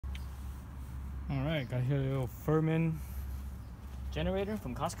Alright, got here a little Firman generator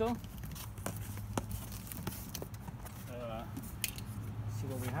from Costco. See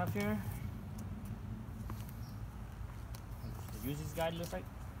what we have here. The user's guide looks like.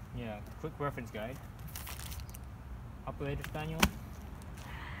 Yeah, quick reference guide. Operator's manual.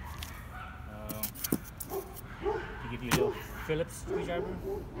 They give you a little Phillips screwdriver.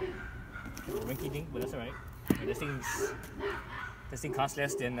 Rinky dink, but that's alright. This thing costs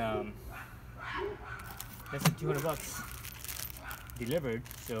less than $200 delivered,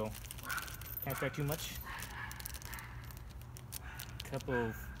 so can't expect too much. Couple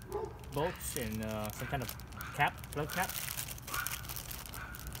of bolts and some kind of cap, plug cap.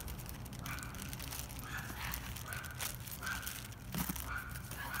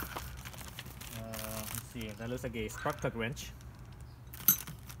 Let's see, that looks like a spark plug wrench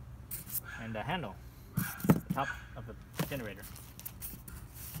and a handle, the top of the generator.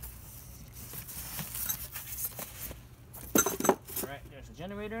 Alright, there's the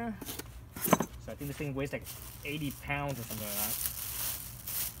generator. So I think this thing weighs like 80 pounds or something like that.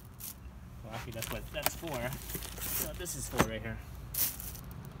 Well, actually that's what that's for. So this is for right here.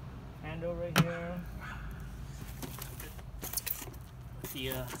 Handle right here.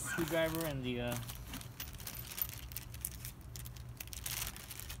 The screwdriver and the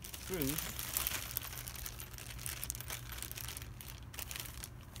screws.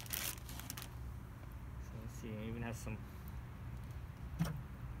 So let's see, it even has some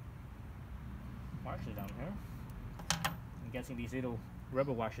washers down here. I'm guessing these little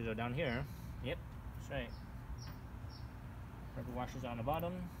rubber washers are down here. Yep, that's right. Rubber washers on the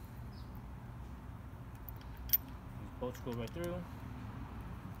bottom. These bolts go right through.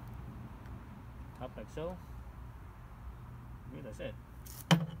 Top like so. Yeah, that's it.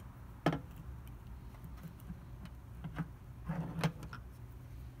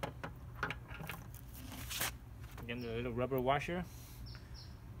 Again, the little rubber washer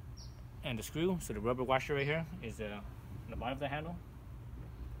and the screw. So the rubber washer right here is on the bottom of the handle.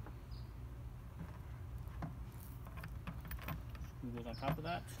 Screw goes on top of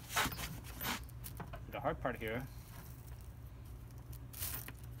that. So the hard part here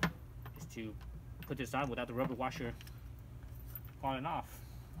is to put this on without the rubber washer falling off.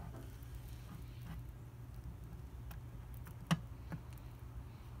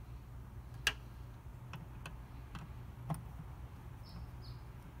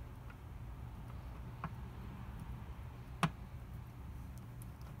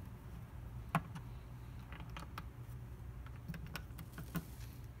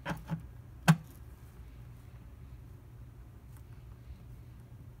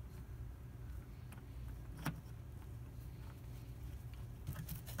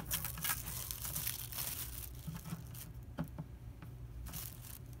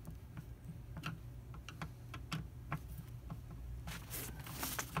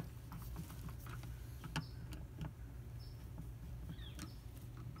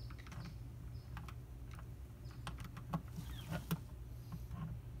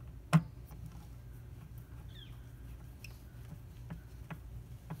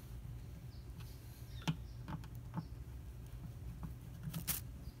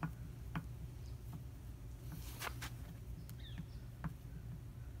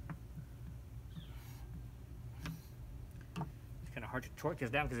 Hard to torque this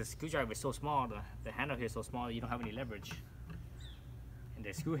down because the screwdriver is so small, the handle here is so small, you don't have any leverage. And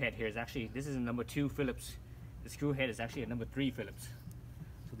the screw head here is actually, this is a number 2 Phillips. The screw head is actually a number 3 Phillips.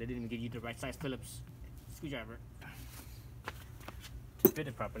 So they didn't even give you the right size Phillips screwdriver to fit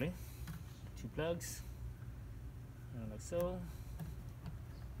it properly. 2 plugs, like so.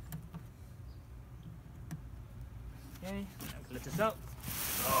 Okay, now lift this up.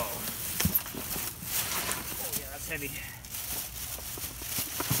 Oh yeah, that's heavy.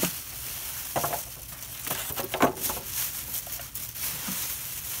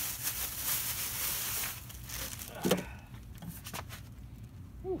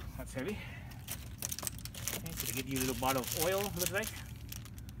 That's heavy. Okay, so they give you a little bottle of oil, looks like.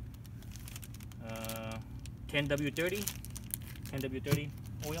 10W30. 10W30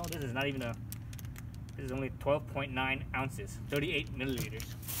 oil. This is not even a, this is only 12.9 ounces, 38 milliliters.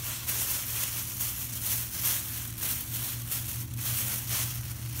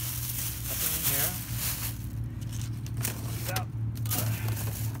 Nothing in here. It's out.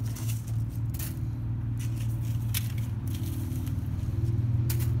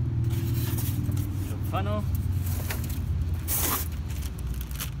 Funnel.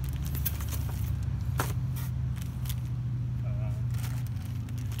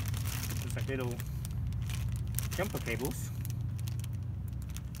 Looks like little jumper cables.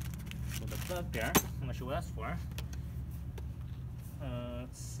 with the plug there. I'm not sure what that's for.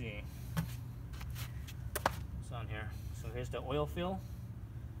 Let's see. What's on here? So here's the oil fill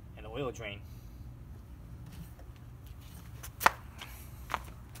and the oil drain.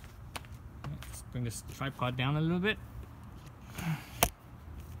 Let's bring this tripod down a little bit.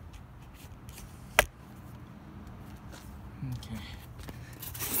 Okay.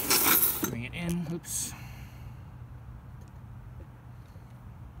 Bring it in. Oops.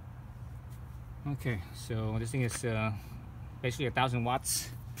 Okay, so this thing is basically 1,000 watts.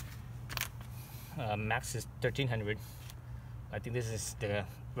 Max is 1,300. I think this is the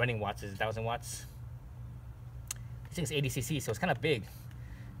running watts is 1,000 watts. This thing is 80 cc, so it's kind of big.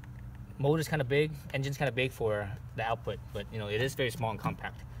 Motor's kind of big, engine's kind of big for the output, but you know it is very small and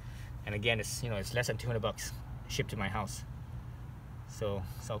compact. And again, it's it's less than 200 bucks shipped to my house. So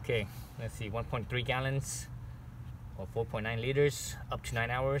it's okay. Let's see, 1.3 gallons or 4.9 liters, up to 9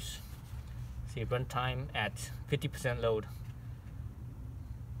 hours. See, run time at 50% load.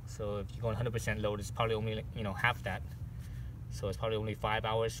 So if you go on 100% load, it's probably only half that. So it's probably only 5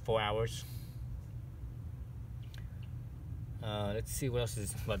 hours, 4 hours. Let's see what else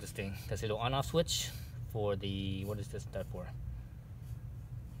is about this thing. There's a little on-off switch for the, what is that for?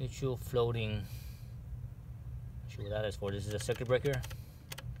 Neutral floating. Not sure what that is for. This is a circuit breaker.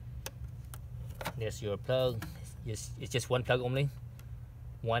 There's your plug. It's just one plug only.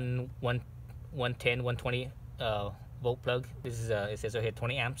 110, 120 volt plug. This is it says right here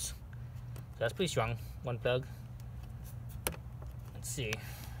 20 amps. So that's pretty strong. One plug. Let's see.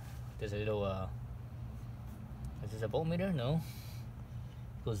 There's a little is this a voltmeter? No.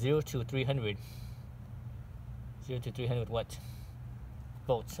 It goes 0 to 300. 0 to 300 what?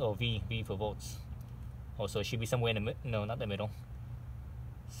 Volts. Oh, V for volts. Oh, so it should be somewhere in the middle. No, not the middle.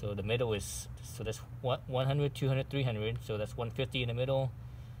 So the middle is, so that's 100, 200, 300. So that's 150 in the middle.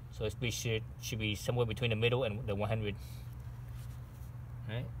 So it should be somewhere between the middle and the 100.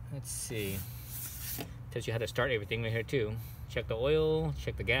 Alright, let's see. Tells you how to start everything right here too. Check the oil,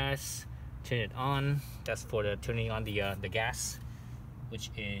 check the gas, turn it on. That's for the turning on the gas, which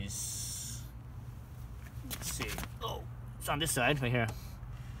is, let's see. Oh, it's on this side right here.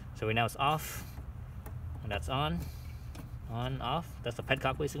 So right now it's off, and that's on, off. That's the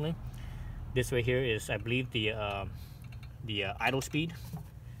petcock basically. This right here is, I believe, the idle speed.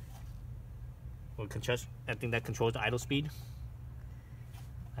 I think that controls the idle speed,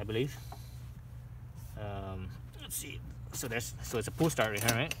 I believe. Let's see. So it's a pull starter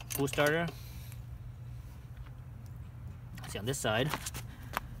here, right? Pull starter. See on this side,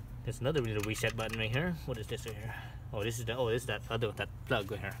 there's another little reset button right here. What is this right here? Oh, this is that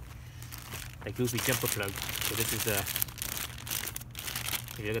plug right here. That goofy jumper plug. So this is the.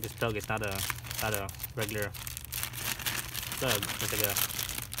 If you look at this plug, it's not a regular plug. It's like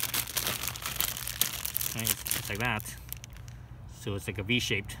it's like that. So it's like a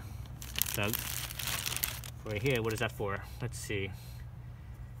V-shaped plug. Right here, what is that for? Let's see.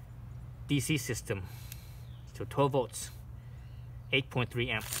 DC system. So 12 volts, 8.3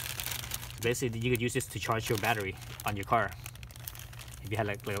 amps. Basically, you could use this to charge your battery on your car if you had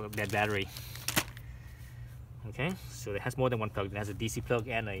like that battery. Okay, so it has more than one plug. It has a DC plug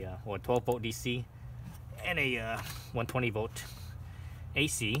and or 12 volt DC and a 120 volt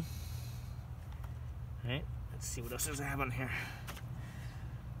AC. Alright, let's see what else does I have on here.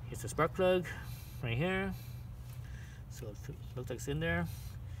 Here's the spark plug right here. So it looks like it's in there.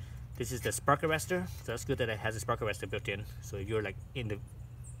 This is the spark arrestor. So that's good that it has a spark arrestor built in. So if you're like in the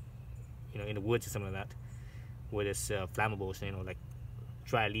in the woods or something like that, where there's flammables, like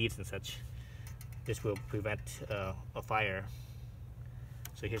dry leaves and such, this will prevent a fire.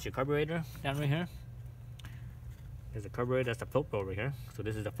 So here's your carburetor down right here. There's a carburetor. That's the float bowl right here. So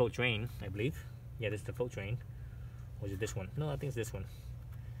this is the float drain, I believe. Yeah, this is the float drain. Or is it this one? No, I think it's this one.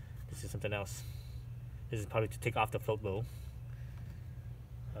 This is something else. This is probably to take off the float bowl.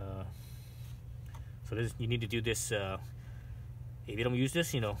 So you need to do this. If you don't use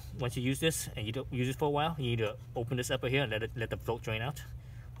this, once you use this and you don't use it for a while, you need to open this up here and let the float drain out.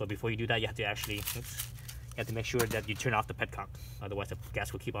 But before you do that, you have to actually, you have to make sure that you turn off the petcock. Otherwise, the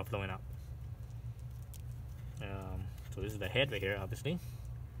gas will keep on flowing out. So this is the head right here, obviously.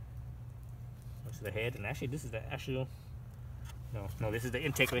 This is the head, and actually, this is the actual. No, this is the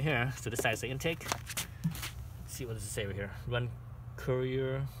intake right here. So this side is the intake. Let's see what does it say right here. Run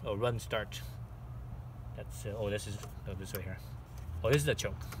courier or run start. That's this right here. Oh, this is the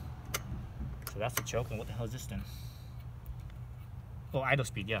choke. So that's the choke, and what the hell is this then? Oh, idle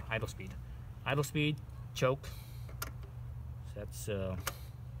speed. Yeah, idle speed. Idle speed, choke. So that's so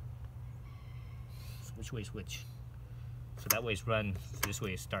which way is which? So that way is run. So this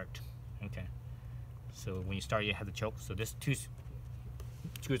way is start. Okay. So when you start, you have the choke. So this 2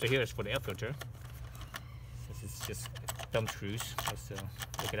 screws are here is for the air filter. This is just thumb screws. Let's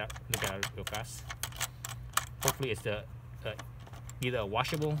look at it real fast. Hopefully it's the either a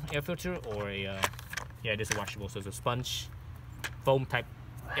washable air filter or a yeah, it is a washable. So it's a sponge foam type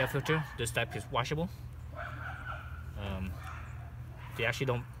air filter. This type is washable. They actually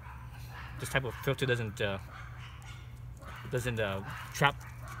don't. This type of filter doesn't trap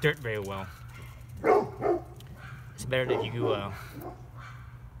dirt very well. It's better that you.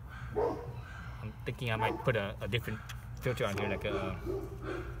 I'm thinking I might put a different filter on here, like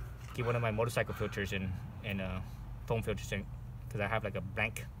get one of my motorcycle filters and foam filters in, because I have like a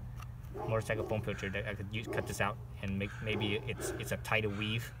blank motorcycle foam filter that I could cut this out and maybe it's a tighter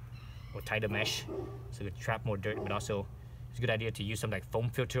weave or tighter mesh, so it could trap more dirt. But also, it's a good idea to use some like foam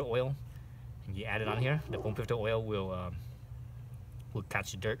filter oil, and you add it on here. The foam filter oil will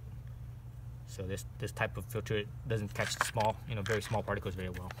catch the dirt. So this type of filter doesn't catch small, very small particles very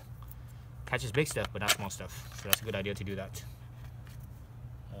well. Catches big stuff, but not small stuff. So that's a good idea to do that.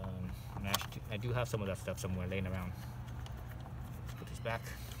 I do have some of that stuff somewhere laying around. Let's put this back.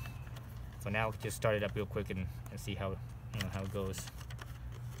 For now, just start it up real quick and see how how it goes.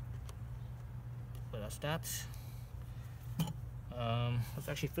 But that's that. Let's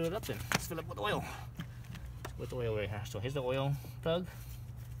actually fill it up then. Let's fill it up with oil. With oil right here. So here's the oil plug.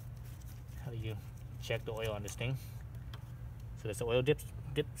 How do you check the oil on this thing? So there's the oil dip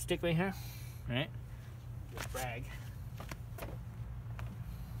stick right here. Right? This rag.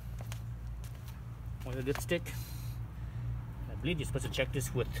 Oil dipstick. I believe you're supposed to check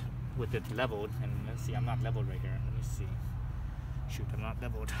this with it leveled. And let's see, I'm not leveled right here. Let me see. Shoot, I'm not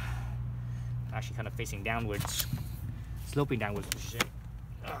leveled. I'm actually kind of facing downwards, sloping downwards.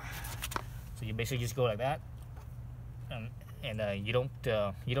 So you basically just go like that, and you don't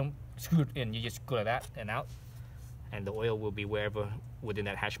screw it in. You just go like that and out, and the oil will be wherever within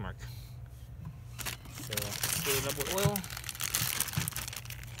that hash mark. So fill it up with oil.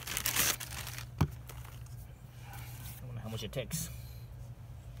 I don't know how much it takes.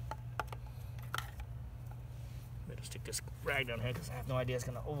 Better stick this rag down here because I have no idea it's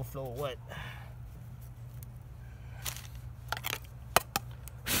gonna overflow or what.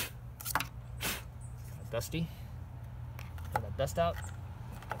 Dusty. Pull that dust out.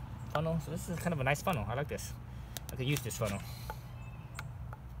 Funnel. So this is kind of a nice funnel. I like this. I could use this funnel.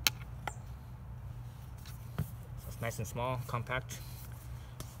 So it's nice and small, compact.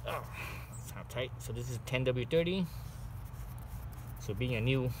 Oh, that's how tight. So this is 10W30. So being a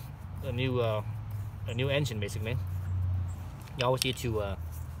new engine, basically, you always need to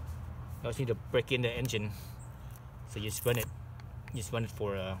break in the engine. So you just run it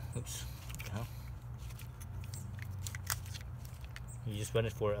for oops. You just run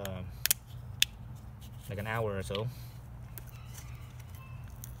it for like an hour or so,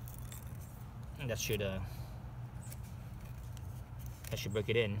 and that should break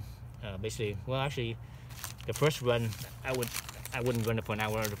it in. Basically, well, actually, the first run I wouldn't run it for an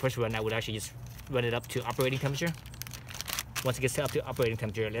hour. The first run I would actually just run it up to operating temperature. Once it gets up to operating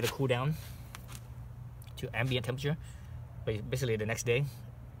temperature, let it cool down to ambient temperature. But basically, the next day,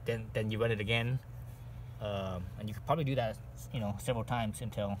 then you run it again. And you could probably do that, several times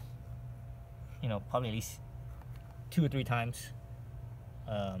until, probably at least 2 or 3 times.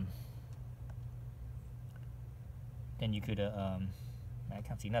 Then you could, I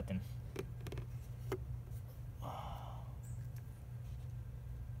can't see nothing.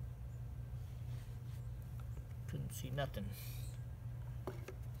 Couldn't see nothing.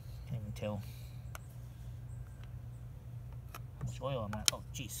 Can't even tell how much oil I'm at. Oh,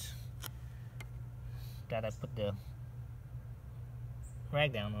 jeez. That I put the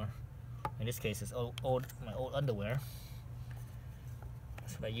rag down, or in this case it's my old underwear.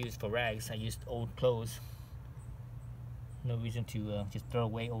 That's what I use for rags. I used old clothes. No reason to just throw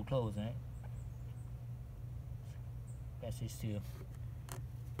away old clothes, right? Best is to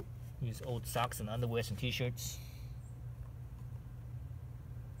use old socks and underwears and t-shirts.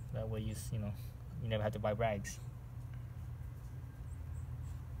 That way you never have to buy rags.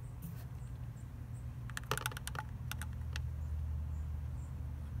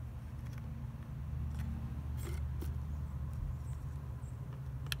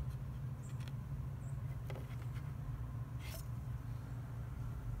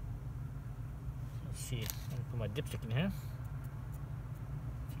 See, I'm gonna put my dipstick in here.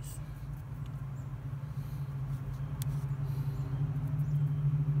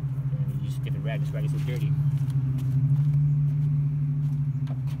 And use a different rag. This rag is so dirty.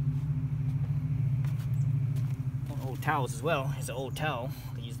 Old towels as well. It's an old towel.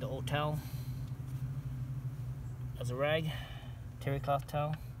 I use the old towel as a rag, terry cloth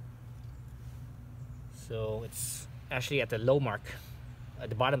towel. So it's actually at the low mark, at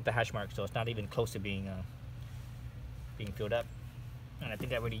the bottom of the hash mark, so it's not even close to being filled up. And I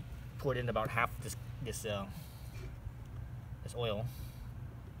think I already poured in about half this oil.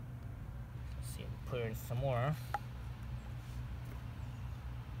 Let's see, put in some more.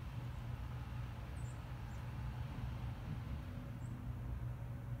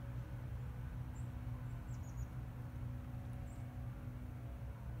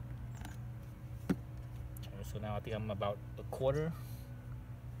 So now I think I'm about a quarter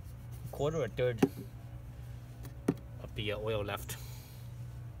or a third of the oil left.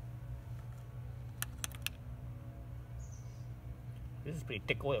 This is pretty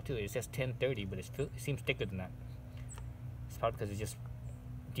thick oil too. It says 1030, but it seems thicker than that. It's probably because it's just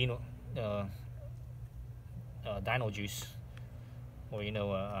dino juice, or you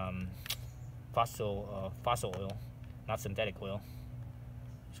know, fossil oil, not synthetic oil.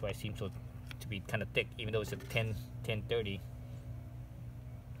 That's why it seems to be kind of thick, even though it's a 1030.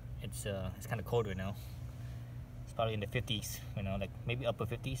 It's kind of cold right now. It's probably in the 50s, you know, like maybe upper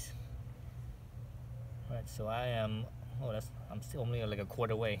 50s. Alright, so I'm still only like a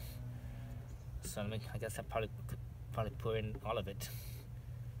quarter way. So I guess I probably could pour in all of it,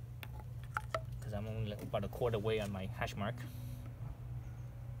 because I'm only like about a quarter way on my hash mark.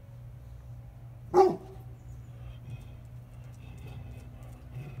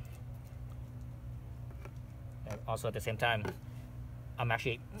 And also at the same time, I'm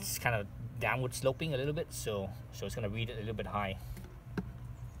actually kind of downward sloping a little bit, so it's gonna read it a little bit high.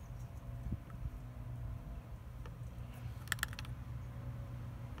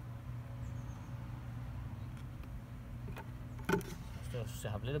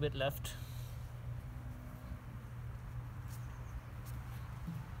 Still have a little bit left.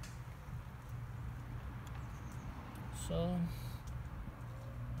 So,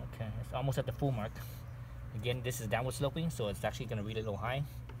 okay, it's almost at the full mark. Again, this is downward sloping, so it's actually going to read a little high.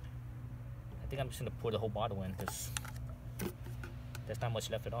 I think I'm just going to pour the whole bottle in, because there's not much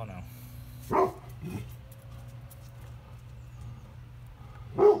left at all now.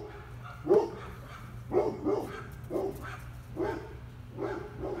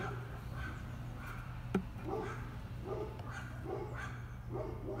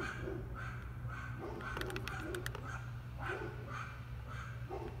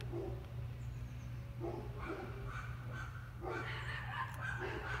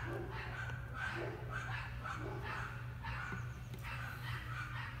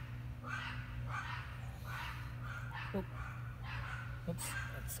 Oops,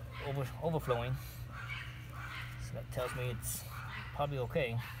 it's overflowing. So that tells me it's probably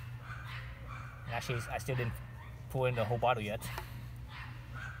okay. And actually, I still didn't pour in the whole bottle yet.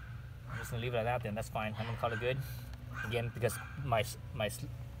 I'm just gonna leave it like that then, that's fine. I'm gonna call it good. Again, because I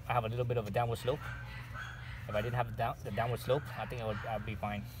have a little bit of a downward slope. If I didn't have the downward slope, I think I'd be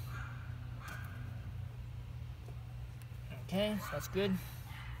fine. Okay, so that's good.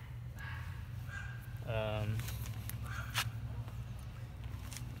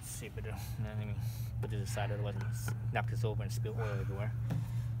 But let me put this aside, otherwise I'll knock this over and spill oil everywhere.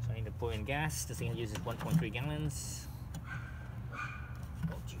 So I need to pour in gas. This thing uses 1.3 gallons.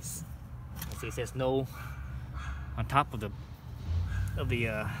 Oh jeez. See, it says no on top of the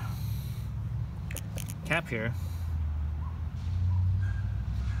cap here.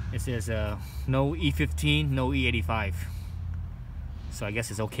 It says no E15, no E85. So I guess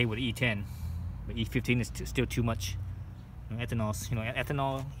it's okay with E10, but E15 is still too much.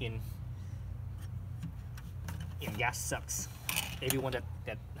 Ethanol in gas sucks. Everyone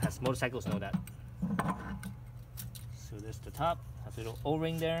that has motorcycles know that. So there's the top, has a little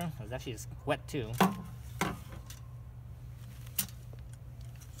O-ring there. It's wet too.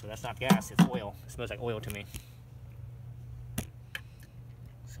 So that's not gas, it's oil. It smells like oil to me.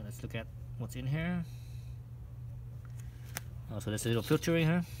 So let's look at what's in here. Oh, so there's a little filter in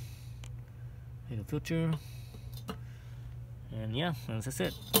here. Little filter. And yeah, that's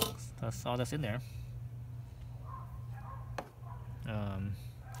it. That's all that's in there. So I'm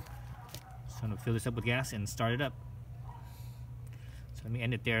gonna fill this up with gas and start it up. So let me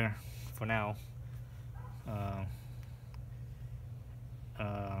end it there for now. I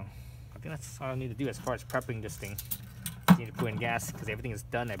think that's all I need to do as far as prepping this thing. I need to put in gas because everything is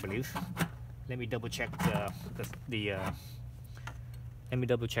done, I believe. Let me double check the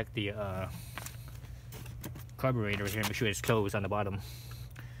carburetor here, make sure it's closed on the bottom.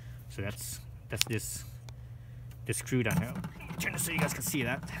 So that's this screw down here. Turn this so you guys can see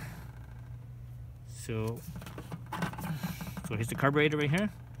that. So here's the carburetor right here.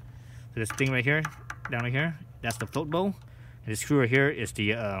 So this thing right here, down right here, that's the float bowl, and the screw right here is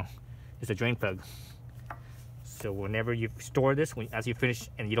the drain plug. So whenever you store this, as you finish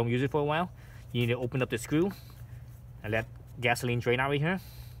and you don't use it for a while, you need to open up the screw and let gasoline drain out right here.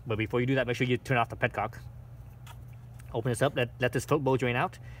 But before you do that, make sure you turn off the petcock. Open this up, let this float bowl drain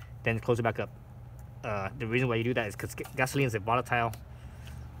out, then close it back up. The reason why you do that is because gasoline is a volatile.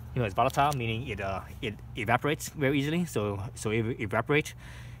 It's volatile, meaning it evaporates very easily. So it evaporates,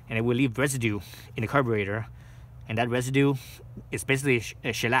 and it will leave residue in the carburetor, and that residue is basically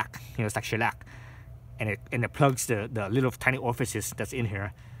a shellac. It's like shellac, and it plugs the little tiny orifices that's in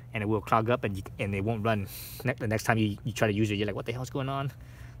here, and it will clog up, and it won't run. The next time you try to use it, you're like, what the hell's going on?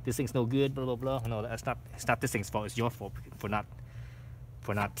 This thing's no good, blah blah blah. No, it's not this thing's fault. It's your fault for not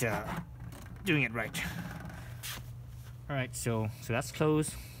doing it right. All right, so that's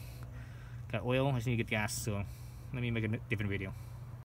closed. Got oil. I just need to get gas. So let me make a different video.